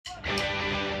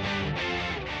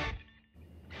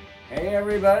Hey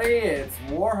everybody, it's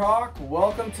Warhawk.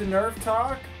 Welcome to Nerf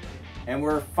Talk, and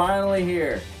we're finally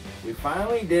here. We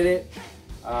finally did it.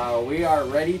 We are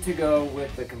ready to go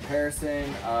with the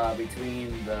comparison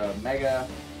between the Mega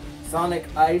Sonic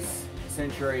Ice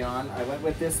Centurion. I went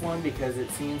with this one because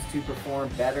it seems to perform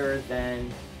better than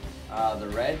the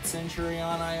red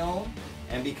Centurion I own,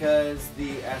 and because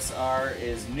the SR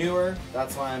is newer,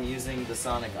 that's why I'm using the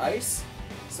Sonic Ice.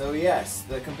 So yes,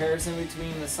 the comparison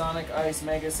between the Sonic Ice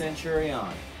Mega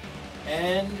Centurion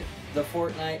and the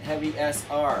Fortnite Heavy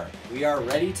SR. We are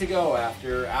ready to go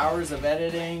after hours of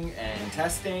editing and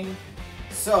testing.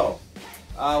 So,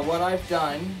 what I've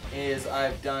done is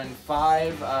I've done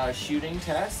 5 shooting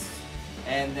tests,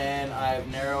 and then I've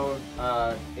narrowed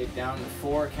it down to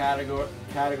 4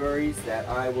 categories that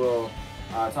I will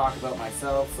talk about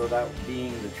myself. So that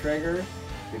being the trigger,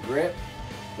 the grip,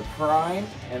 the prime,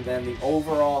 and then the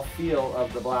overall feel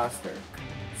of the blaster.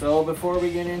 So before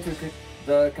we get into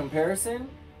the comparison,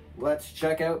 let's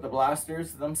check out the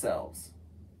blasters themselves.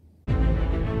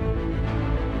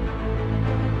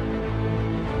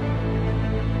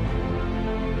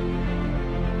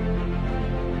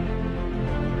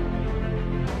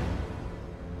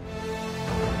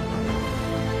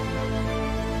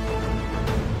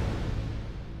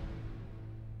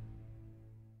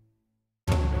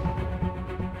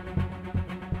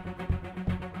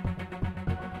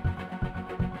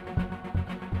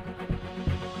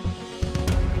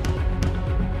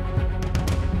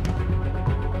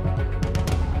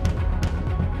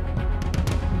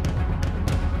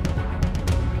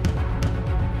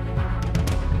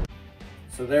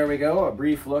 So there we go, a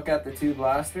brief look at the 2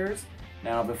 blasters.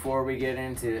 Now before we get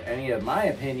into any of my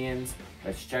opinions,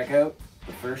 let's check out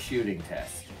the first shooting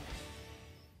test.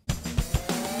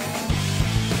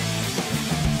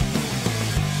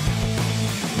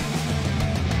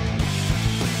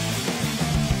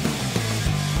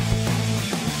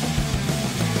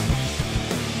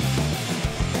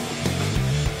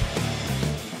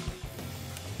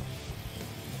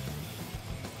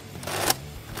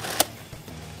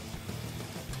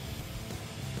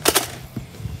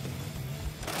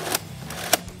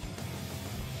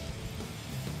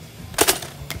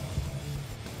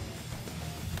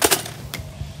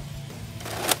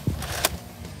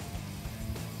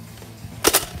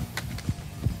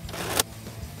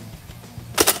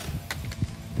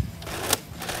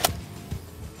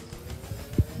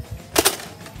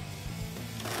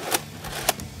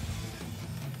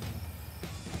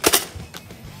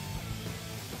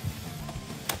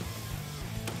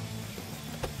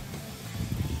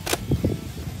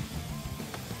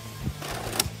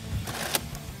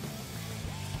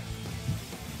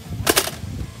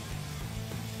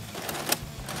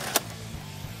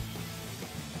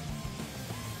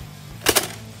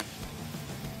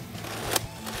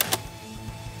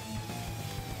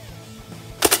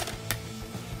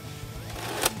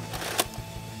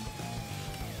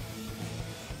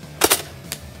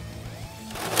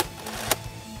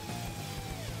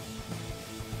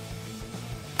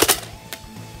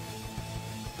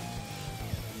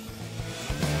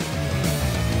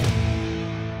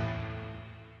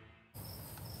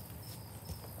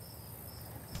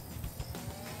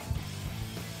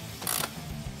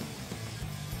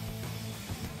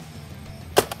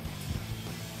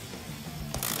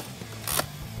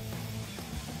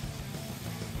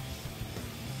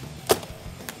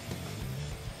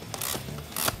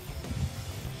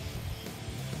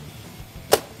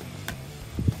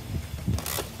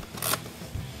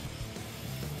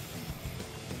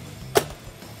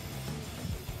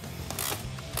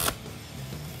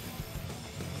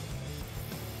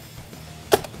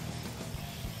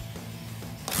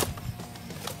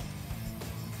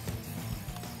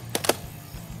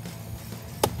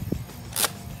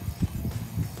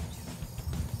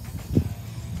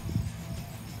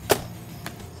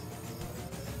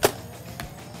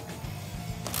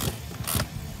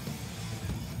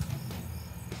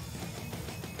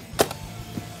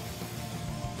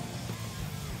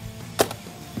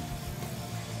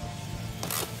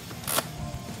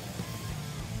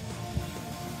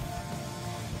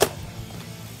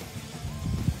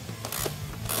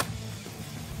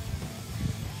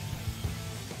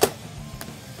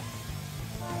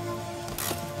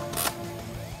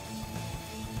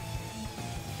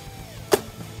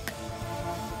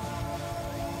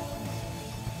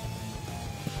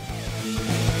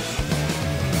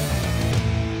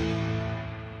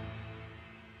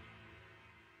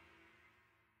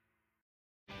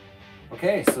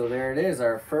 Okay, so there it is,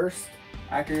 our first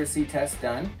accuracy test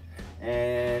done,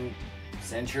 and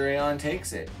Centurion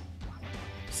takes it.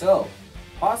 So,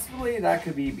 Possibly that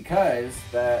could be because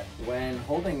that when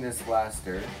holding this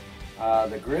blaster,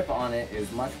 the grip on it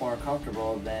is much more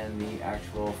comfortable than the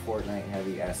actual Fortnite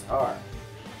Heavy SR.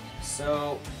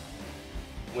 So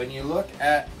when you look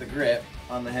at the grip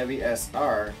on the Heavy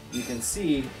SR, you can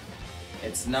see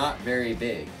it's not very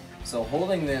big. So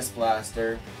holding this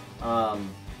blaster,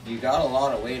 you got a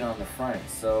lot of weight on the front.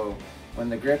 So when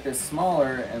the grip is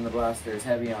smaller and the blaster is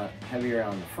heavier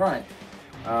on the front,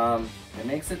 it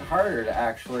makes it harder to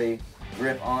actually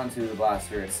grip onto the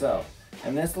blaster itself.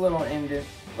 And this little indent,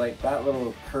 like that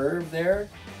little curve there,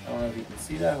 I don't know if you can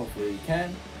see that, hopefully you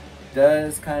can,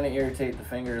 does kind of irritate the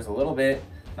fingers a little bit.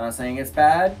 Not saying it's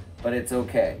bad, but it's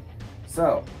okay.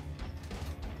 So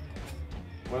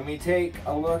when we take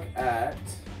a look at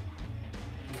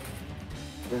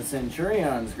the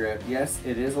Centurion's grip, yes,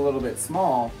 it is a little bit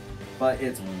small, but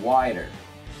it's wider.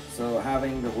 So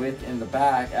having the width in the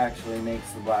back actually makes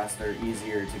the blaster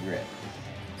easier to grip.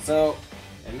 So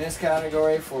in this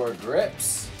category for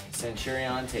grips,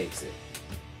 Centurion takes it.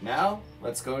 Now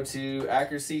let's go to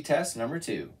accuracy test number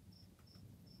 2.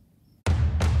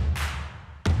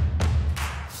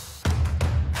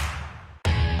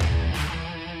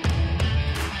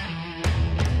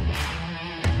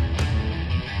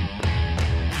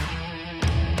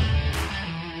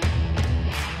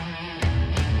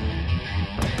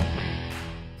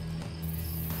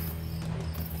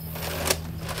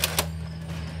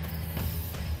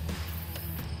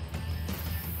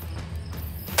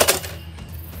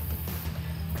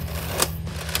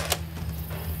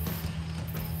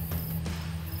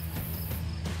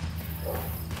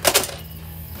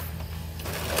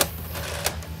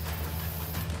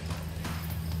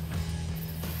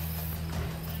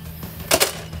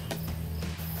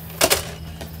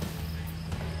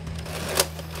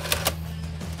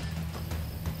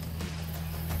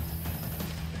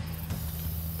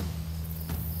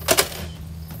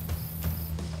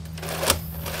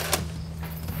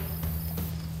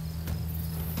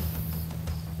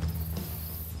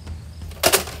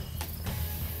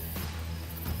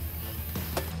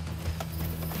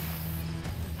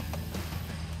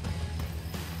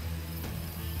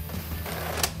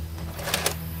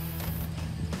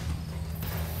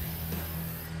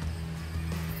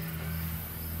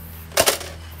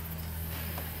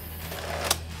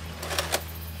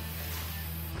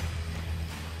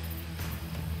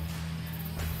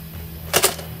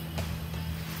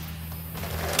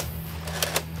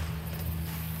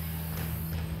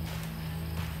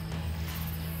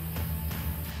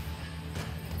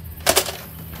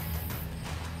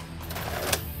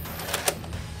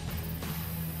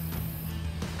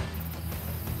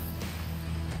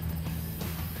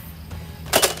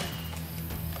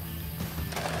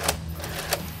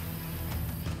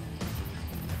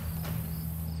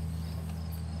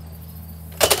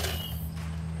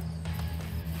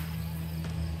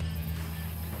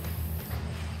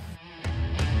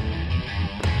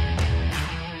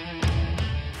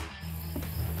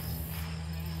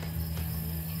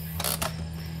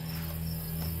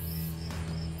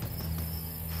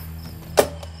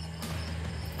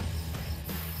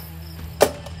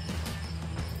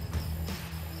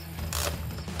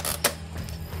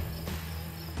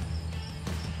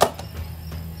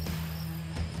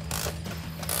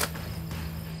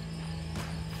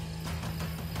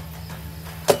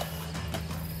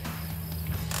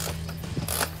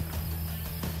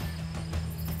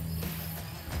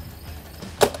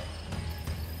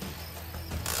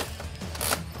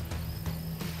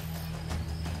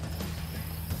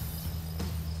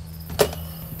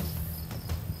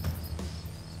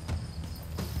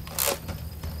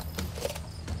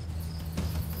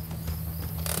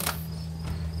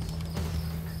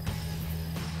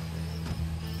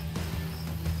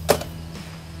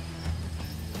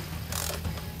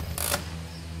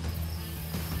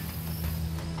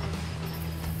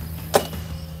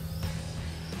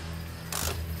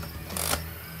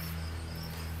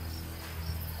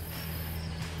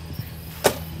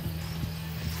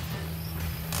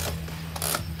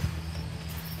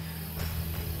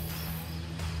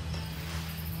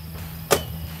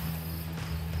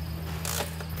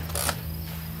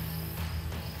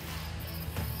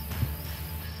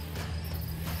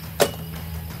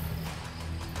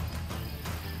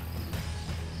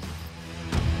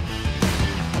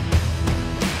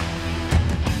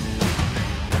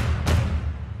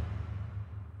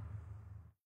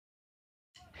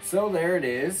 So there it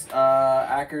is,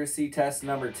 accuracy test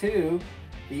number 2,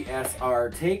 the SR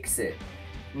takes it.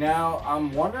 Now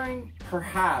I'm wondering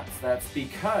perhaps that's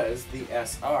because the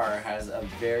SR has a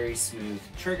very smooth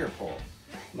trigger pull.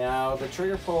 Now the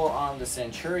trigger pull on the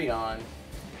Centurion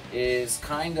is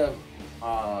kind of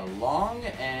long,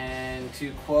 and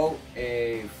to quote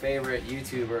a favorite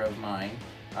YouTuber of mine,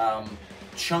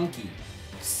 chunky.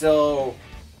 So,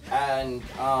 and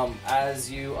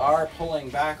as you are pulling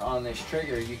back on this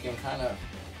trigger, you can kind of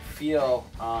feel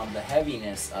the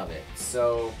heaviness of it.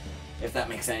 So, if that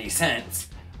makes any sense,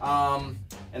 and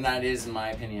that is in my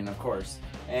opinion, of course.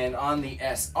 And on the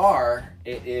SR,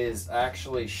 it is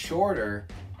actually shorter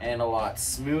and a lot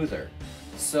smoother.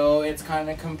 So it's kind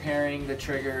of comparing the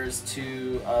triggers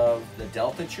of the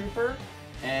Delta Trooper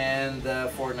and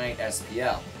the Fortnite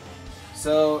SPL.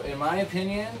 So in my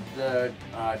opinion, the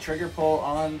trigger pull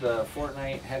on the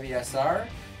Fortnite Heavy SR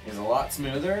is a lot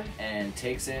smoother and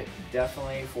takes it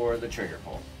definitely for the trigger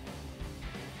pull.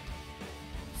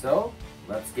 So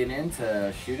let's get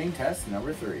into shooting test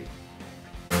number 3.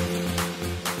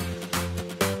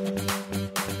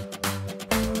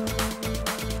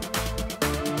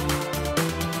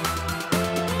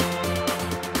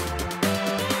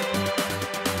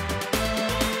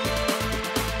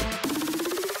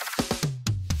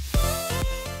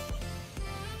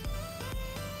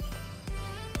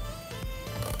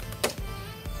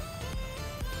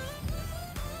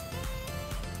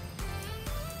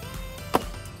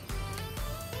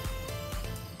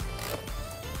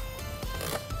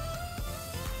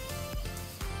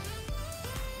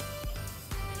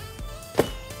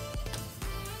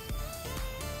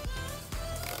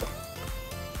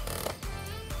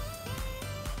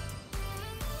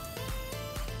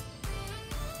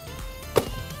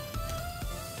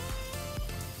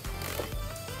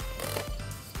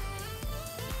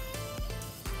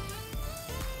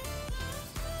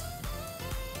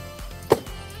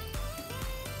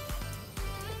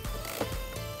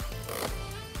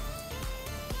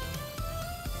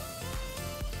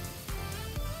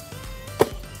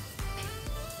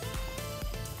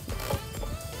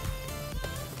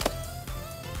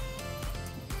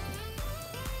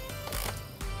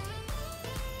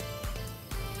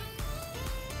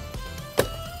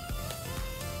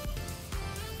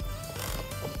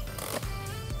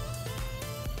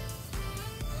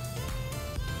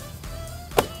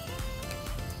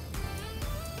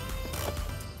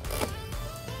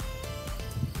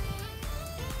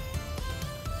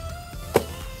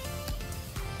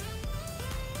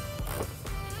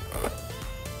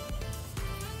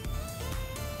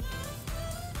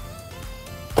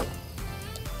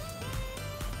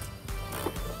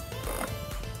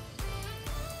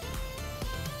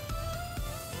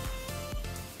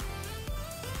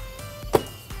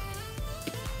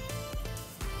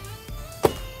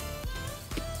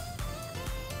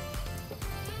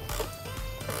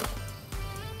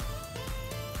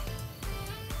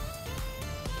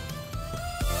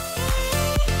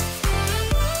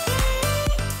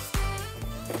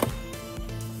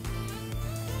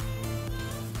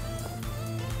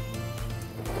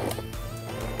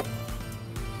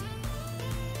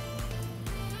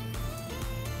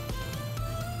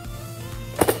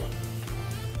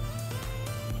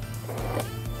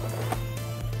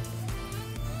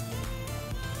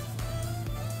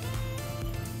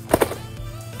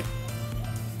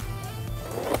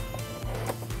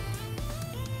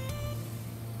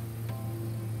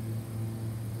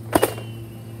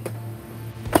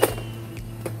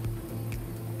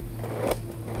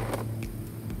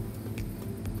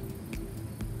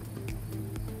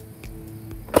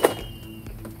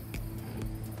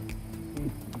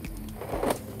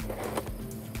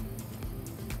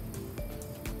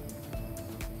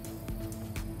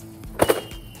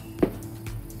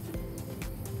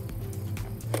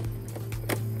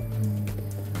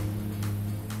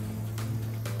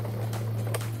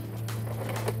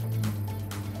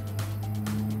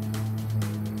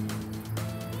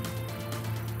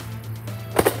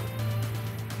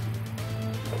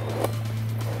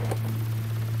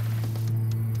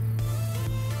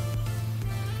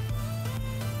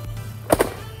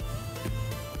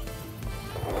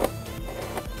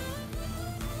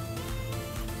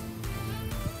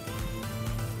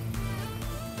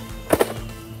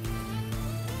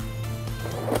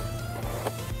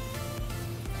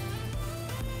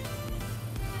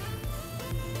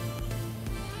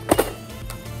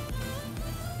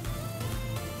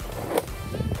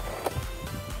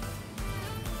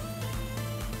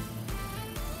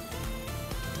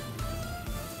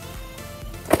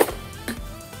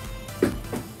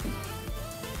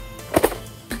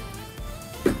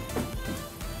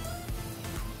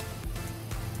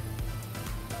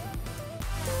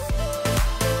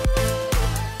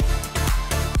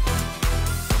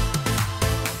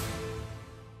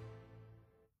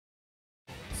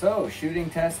 So, shooting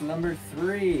test number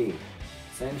 3.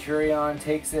 Centurion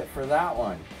takes it for that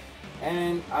one.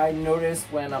 And I noticed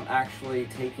when I'm actually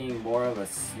taking more of a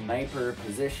sniper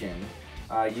position,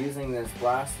 using this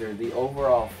blaster, the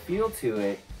overall feel to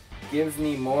it gives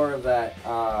me more of that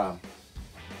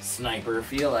sniper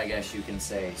feel, I guess you can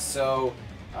say. So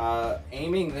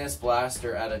aiming this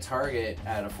blaster at a target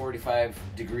at a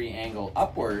 45-degree angle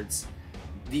upwards,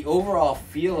 the overall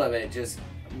feel of it just,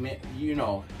 you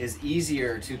know, is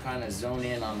easier to kind of zone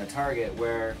in on the target,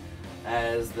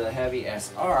 whereas the heavy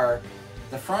SR,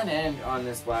 the front end on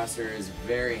this blaster is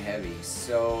very heavy.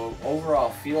 So overall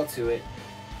feel to it,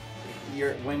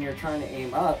 when you're trying to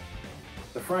aim up,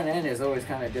 the front end is always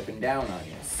kind of dipping down on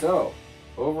you. So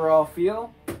overall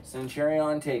feel,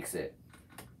 Centurion takes it.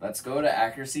 Let's go to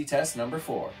accuracy test number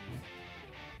 4.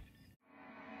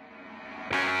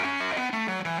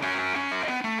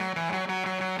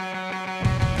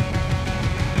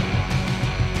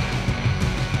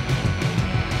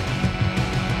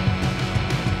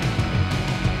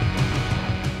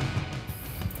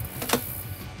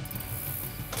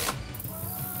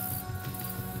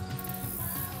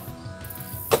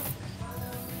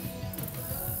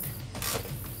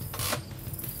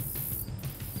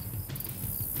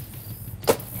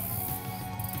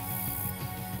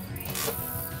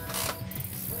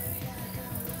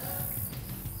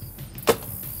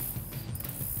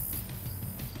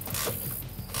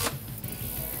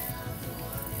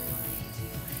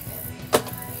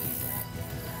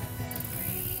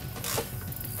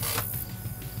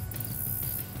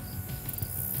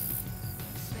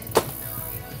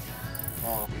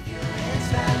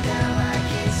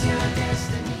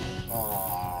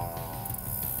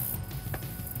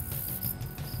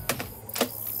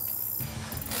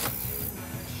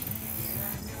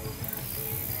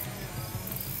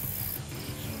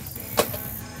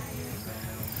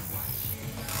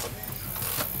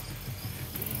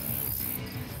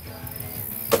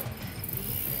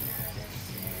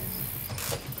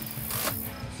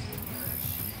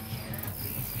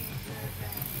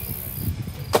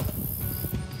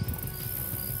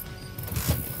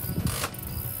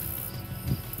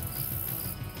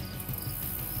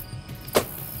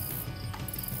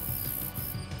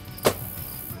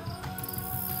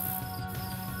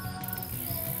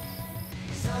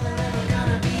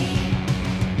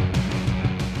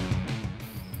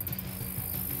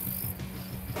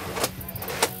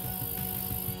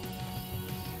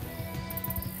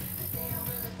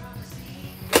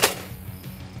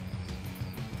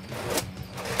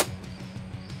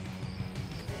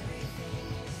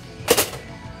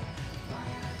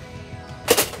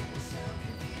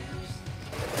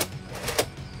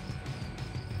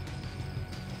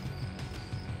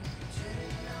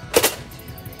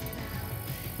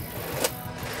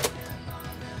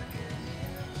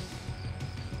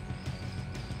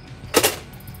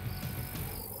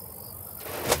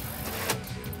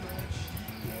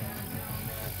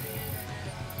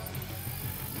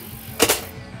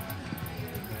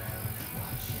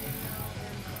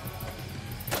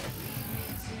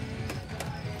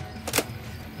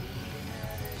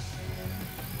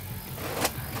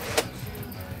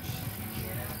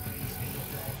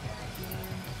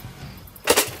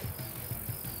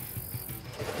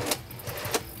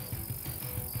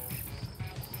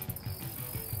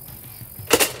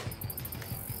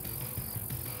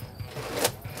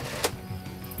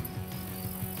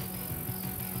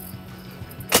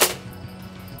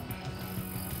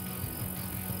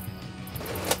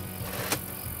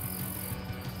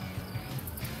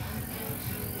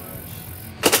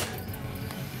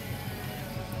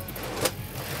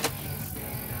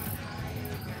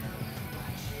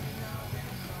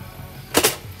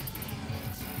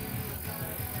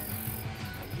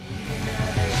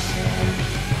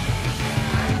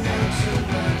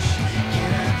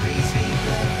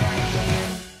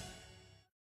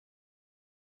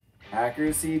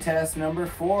 Accuracy test number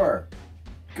 4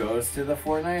 goes to the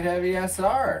Fortnite Heavy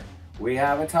SR. We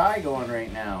have a tie going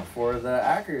right now for the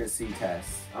accuracy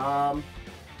test. The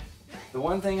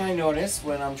one thing I noticed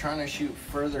when I'm trying to shoot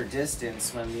further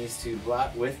distance with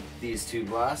these two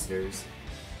blasters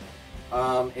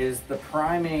is the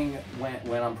priming.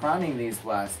 When I'm priming these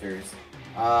blasters,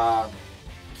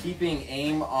 keeping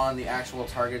aim on the actual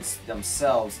targets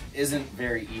themselves isn't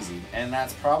very easy, and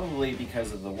that's probably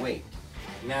because of the weight.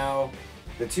 Now,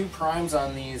 the two primes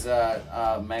on these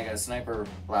Mega Sniper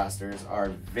blasters are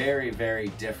very, very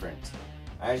different.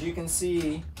 As you can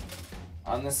see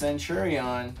on the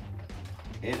Centurion,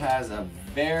 it has a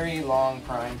very long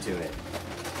prime to it.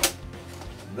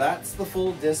 That's the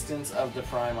full distance of the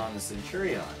prime on the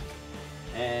Centurion.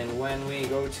 And when we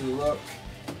go to look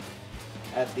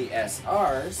at the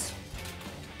SRs,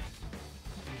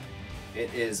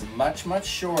 it is much, much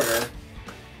shorter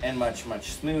and much,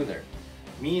 much smoother,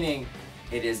 meaning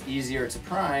it is easier to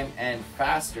prime and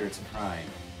faster to prime.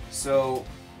 So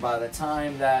by the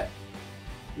time that,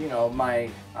 you know, my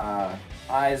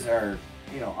eyes are,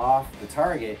 you know, off the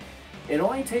target, it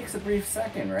only takes a brief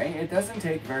second, right? It doesn't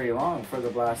take very long for the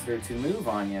blaster to move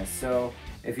on you. So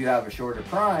if you have a shorter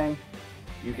prime,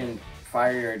 you can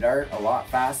fire your dart a lot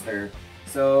faster.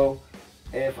 So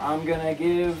if I'm gonna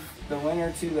give the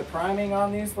winner to the priming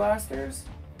on these blasters,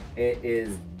 it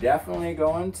is definitely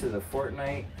going to the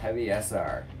Fortnite Heavy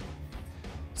SR.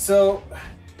 So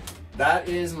that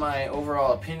is my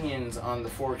overall opinions on the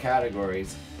 4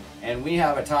 categories. And we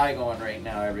have a tie going right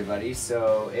now, everybody.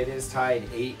 So it is tied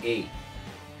 8-8.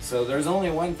 So there's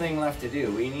only one thing left to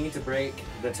do. We need to break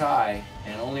the tie,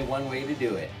 and only one way to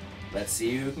do it. Let's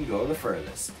see who can go the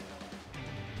furthest.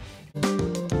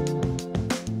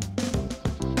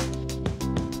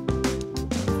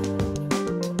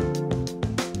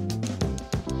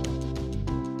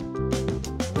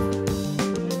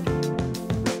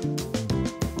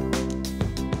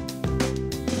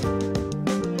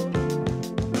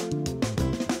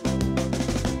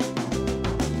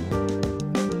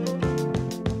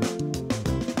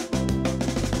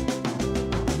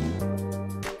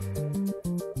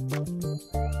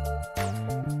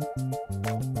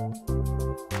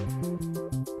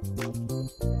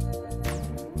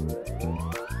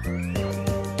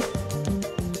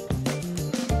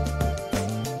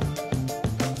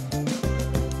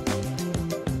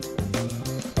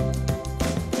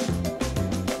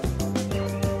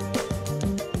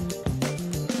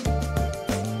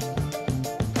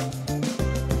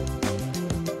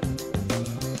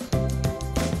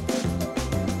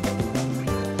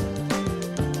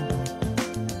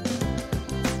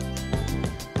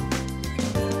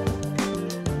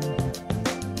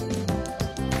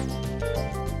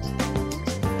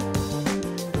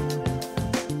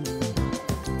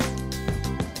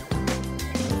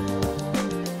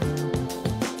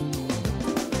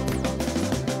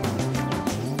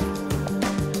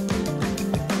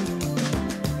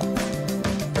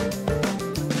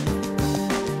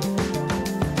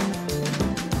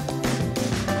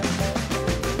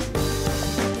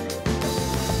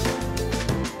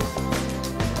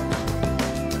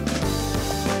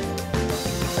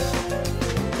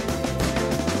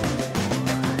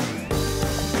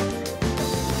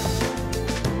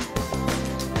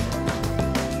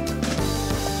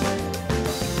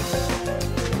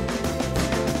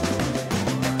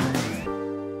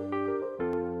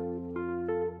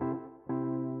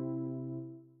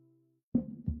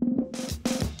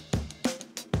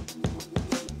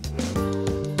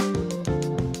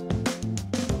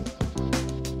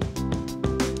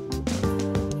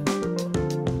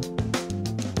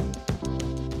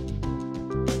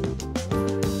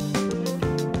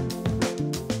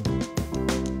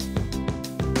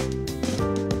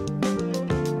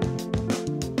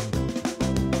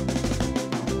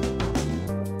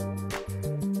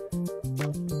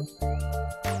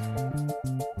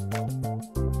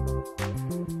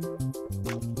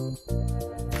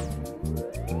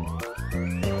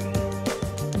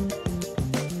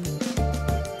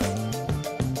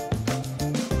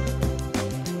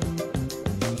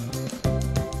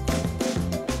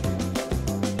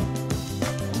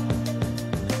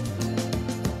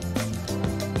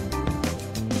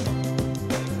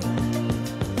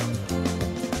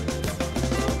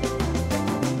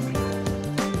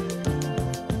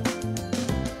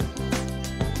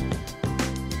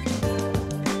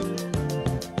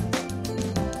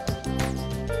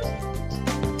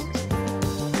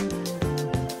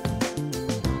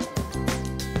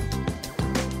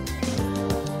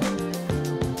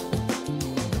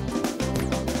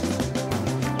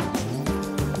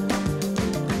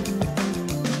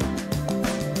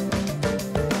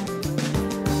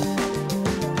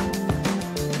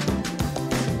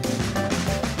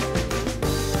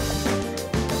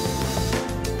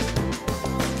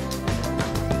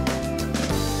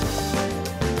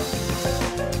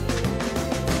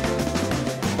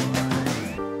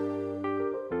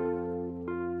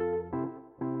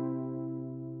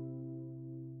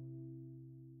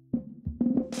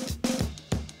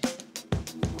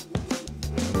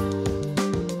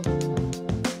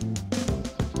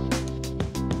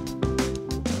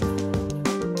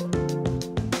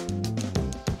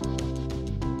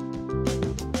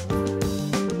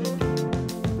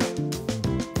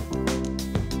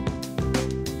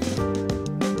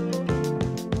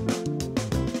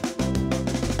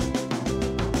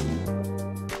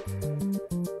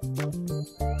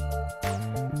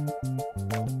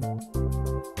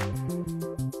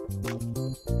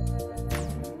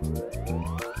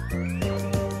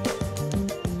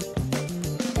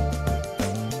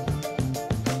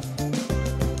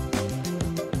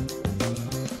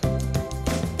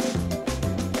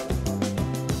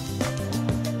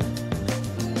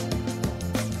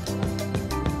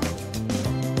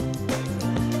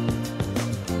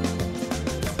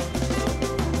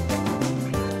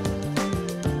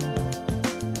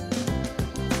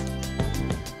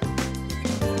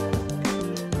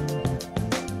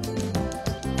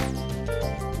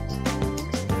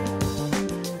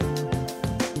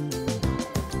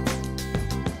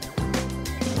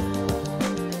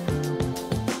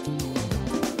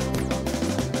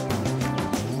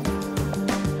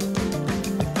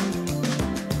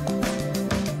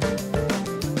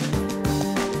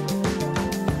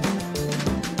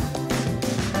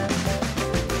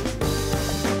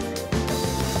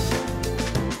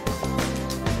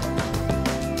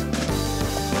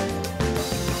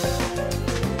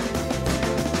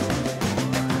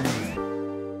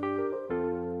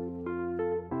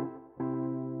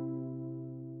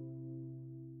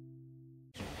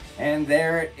 And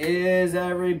there it is,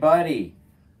 everybody.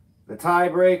 The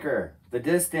tiebreaker, the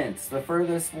distance, the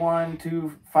furthest one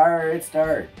to fire its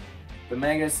dart, the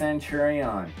Mega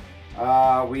Centurion.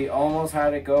 We almost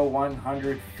had it go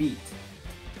 100 feet.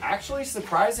 Actually,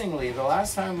 surprisingly, the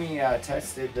last time we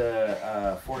tested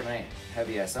the Fortnite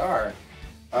Heavy SR,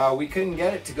 we couldn't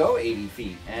get it to go 80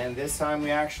 feet, and this time we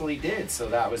actually did, so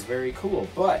that was very cool.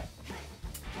 But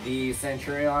the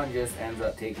Centurion just ends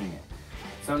up taking it.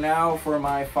 So now for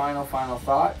my final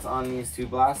thoughts on these two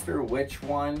blaster, which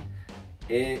one,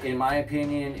 in my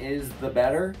opinion, is the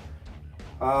better?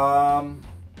 I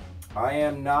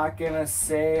am not gonna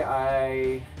say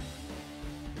I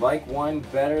like one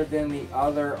better than the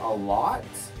other a lot,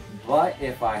 but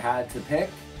if I had to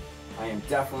pick, I am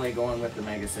definitely going with the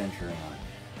Mega Centurion.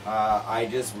 I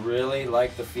just really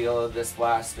like the feel of this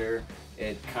blaster.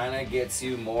 It kind of gets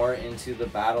you more into the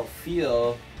battle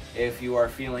feel if you are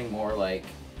feeling more like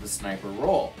the sniper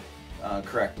role.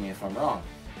 Correct me if I'm wrong,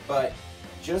 but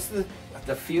just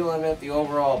the feel of it, the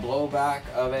overall blowback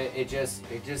of it, it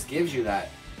just gives you that,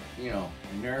 you know,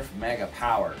 Nerf mega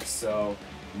power. So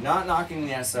not knocking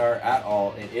the SR at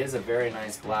all. It is a very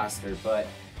nice blaster, but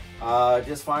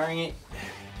just firing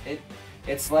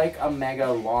it's like a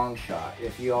mega long shot.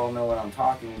 If you all know what I'm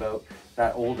talking about,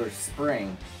 that older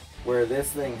spring, where this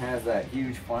thing has that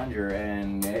huge plunger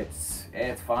and it's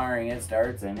firing its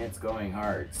darts and it's going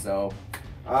hard. So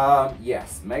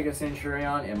yes, Mega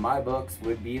Centurion in my books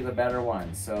would be the better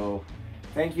one. So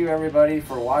thank you everybody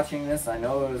for watching this. I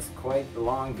know it was quite a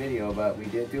long video, but we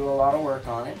did do a lot of work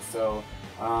on it. So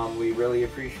we really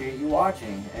appreciate you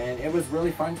watching, and it was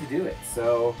really fun to do it.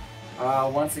 So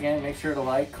once again, make sure to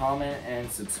like, comment,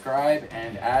 and subscribe,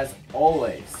 and as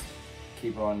always,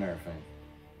 keep on nerfing.